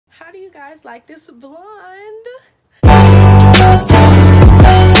How do you guys like this blonde?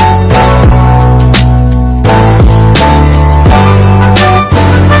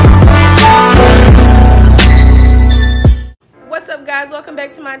 What's up, guys? Welcome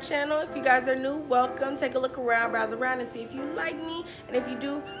back to my channel. If you guys are new, welcome. Take a look around, browse around, and see if you like me. And if you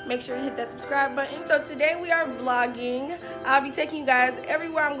do, make sure you hit that subscribe button. So today we are vlogging. I'll be taking you guys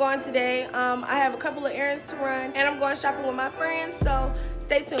everywhere I'm going today. I have a couple of errands to run, and I'm going shopping with my friends. So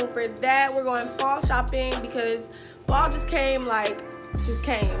stay tuned for that. We're going fall shopping because fall just came. Like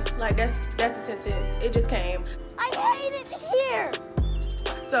that's the sentence. It just came. I hate it here.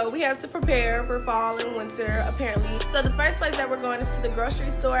 So we have to prepare for fall and winter, apparently. So the first place that we're going is to the grocery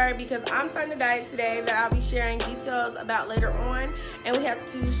store because I'm starting a diet today that I'll be sharing details about later on. And we have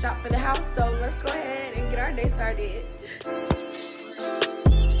to shop for the house. So let's go ahead and get our day started.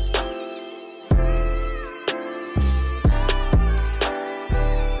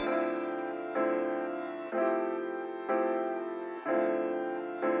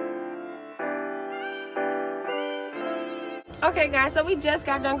 Okay guys, so we just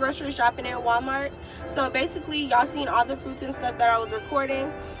got done grocery shopping at Walmart. So basically y'all seen all the fruits and stuff that I was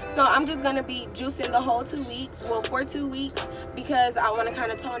recording. So I'm just gonna be juicing the whole 2 weeks, well for 2 weeks, because I want to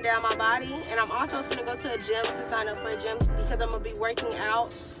kind of tone down my body. And I'm also gonna go to a gym to sign up for a gym because I'm gonna be working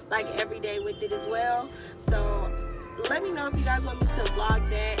out like every day with it as well. So let me know if you guys want me to vlog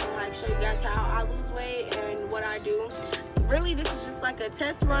that and like show you guys how I lose weight and what I do. Really, this is just like a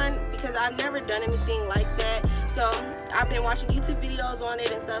test run because I've never done anything like that. So I've been watching YouTube videos on it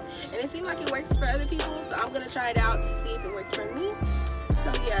and stuff, and it seems like it works for other people. So I'm gonna try it out to see if it works for me.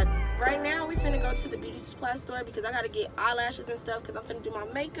 So yeah, right now we finna go to the beauty supply store because I gotta get eyelashes and stuff because I'm finna do my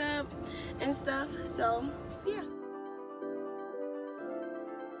makeup and stuff. So yeah.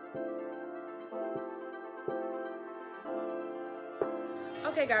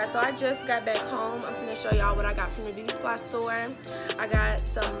 Okay guys, so I just got back home. I'm gonna show y'all what I got from the beauty supply store. I got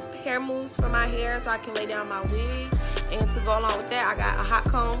some hair mousse for my hair so I can lay down my wig. And to go along with that, I got a hot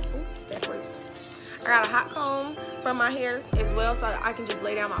comb. Oops, backwards. I got a hot comb for my hair as well so I can just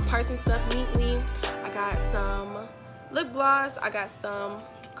lay down my parts and stuff neatly. I got some lip gloss. I got some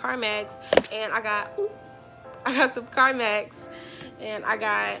Carmex. And I got some Carmex. And I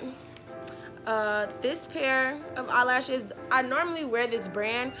got this pair of eyelashes. I normally wear this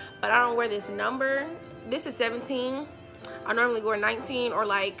brand, but I don't wear this number. This is 17. I normally wear 19 or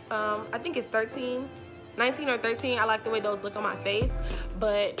like I think it's 13, 19 or 13. I like the way those look on my face,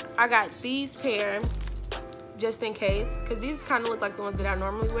 but I got these pair just in case because these kind of look like the ones that I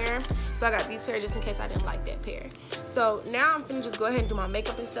normally wear. So I got these pair just in case I didn't like that pair. So now I'm finna just go ahead and do my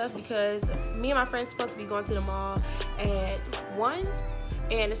makeup and stuff because me and my friends supposed to be going to the mall at 1.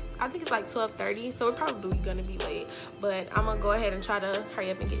 And I think it's like 12:30, so we're probably gonna be late. But I'm gonna go ahead and try to hurry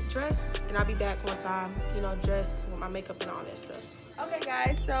up and get dressed, and I'll be back once I'm, dressed with my makeup and all that stuff. Okay,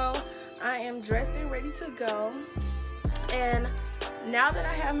 guys, so I am dressed and ready to go. And now that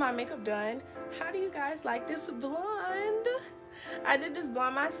I have my makeup done, how do you guys like this blonde? I did this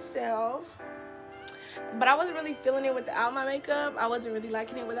blonde myself, but I wasn't really feeling it without my makeup. I wasn't really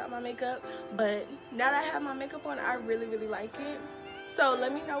liking it without my makeup, but now that I have my makeup on, I really, really like it. So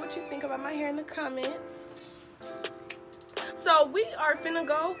let me know what you think about my hair in the comments. So we are finna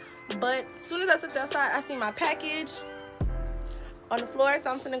go, but as soon as I stepped outside, I see my package on the floor.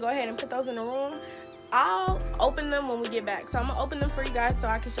 So I'm finna go ahead and put those in the room. I'll open them when we get back. So I'm gonna open them for you guys so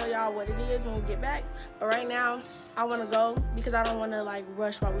I can show y'all what it is when we get back. But right now, I wanna go because I don't wanna like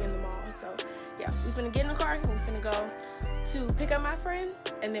rush while we're in the mall. So yeah, we finna get in the car and we finna go to pick up my friend,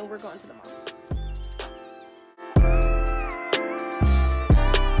 and then we're going to the mall.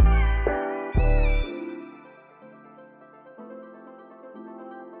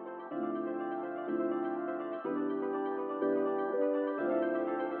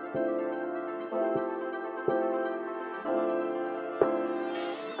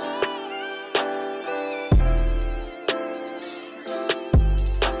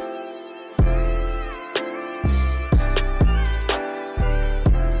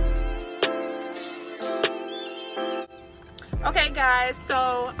 Okay guys,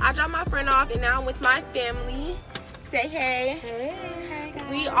 so I dropped my friend off and now I'm with my family. Say hey. Hey. Hey guys.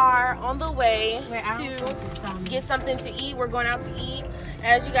 We are on the way to get something to eat. We're going out to eat.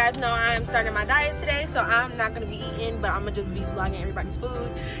 As you guys know, I'm starting my diet today, so I'm not gonna be eating, but I'm gonna just be vlogging everybody's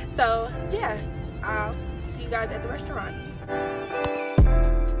food. So yeah, I'll see you guys at the restaurant.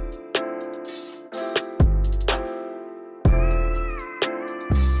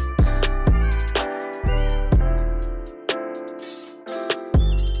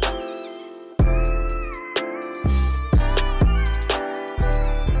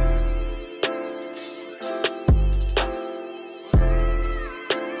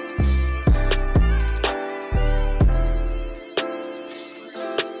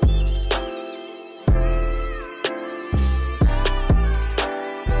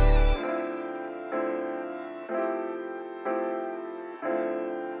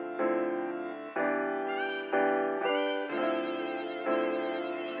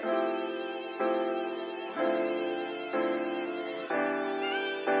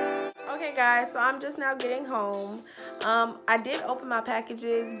 Okay guys, so I'm just now getting home. I did open my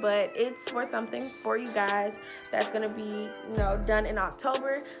packages, but it's for something for you guys that's gonna be, you know, done in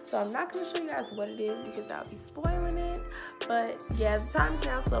October. So I'm not gonna show you guys what it is because that would be spoiling it. But yeah, the time is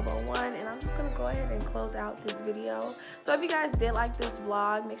now 12:01 and I'm just gonna go ahead and close out this video. So if you guys did like this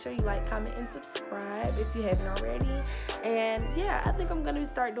vlog, make sure you like, comment, and subscribe if you haven't already. And yeah, I think I'm gonna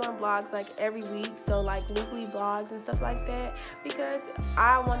start doing vlogs like every week, so like weekly vlogs and stuff like that, because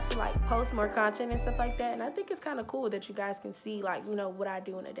I want to like post more content and stuff like that, and I think it's kind of cool that you guys can see, like, you know, what I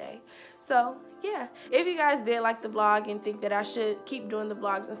do in a day. So yeah, if you guys did like the vlog and think that I should keep doing the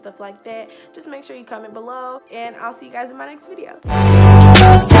vlogs and stuff like that, just make sure you comment below, and I'll see you guys in my next video.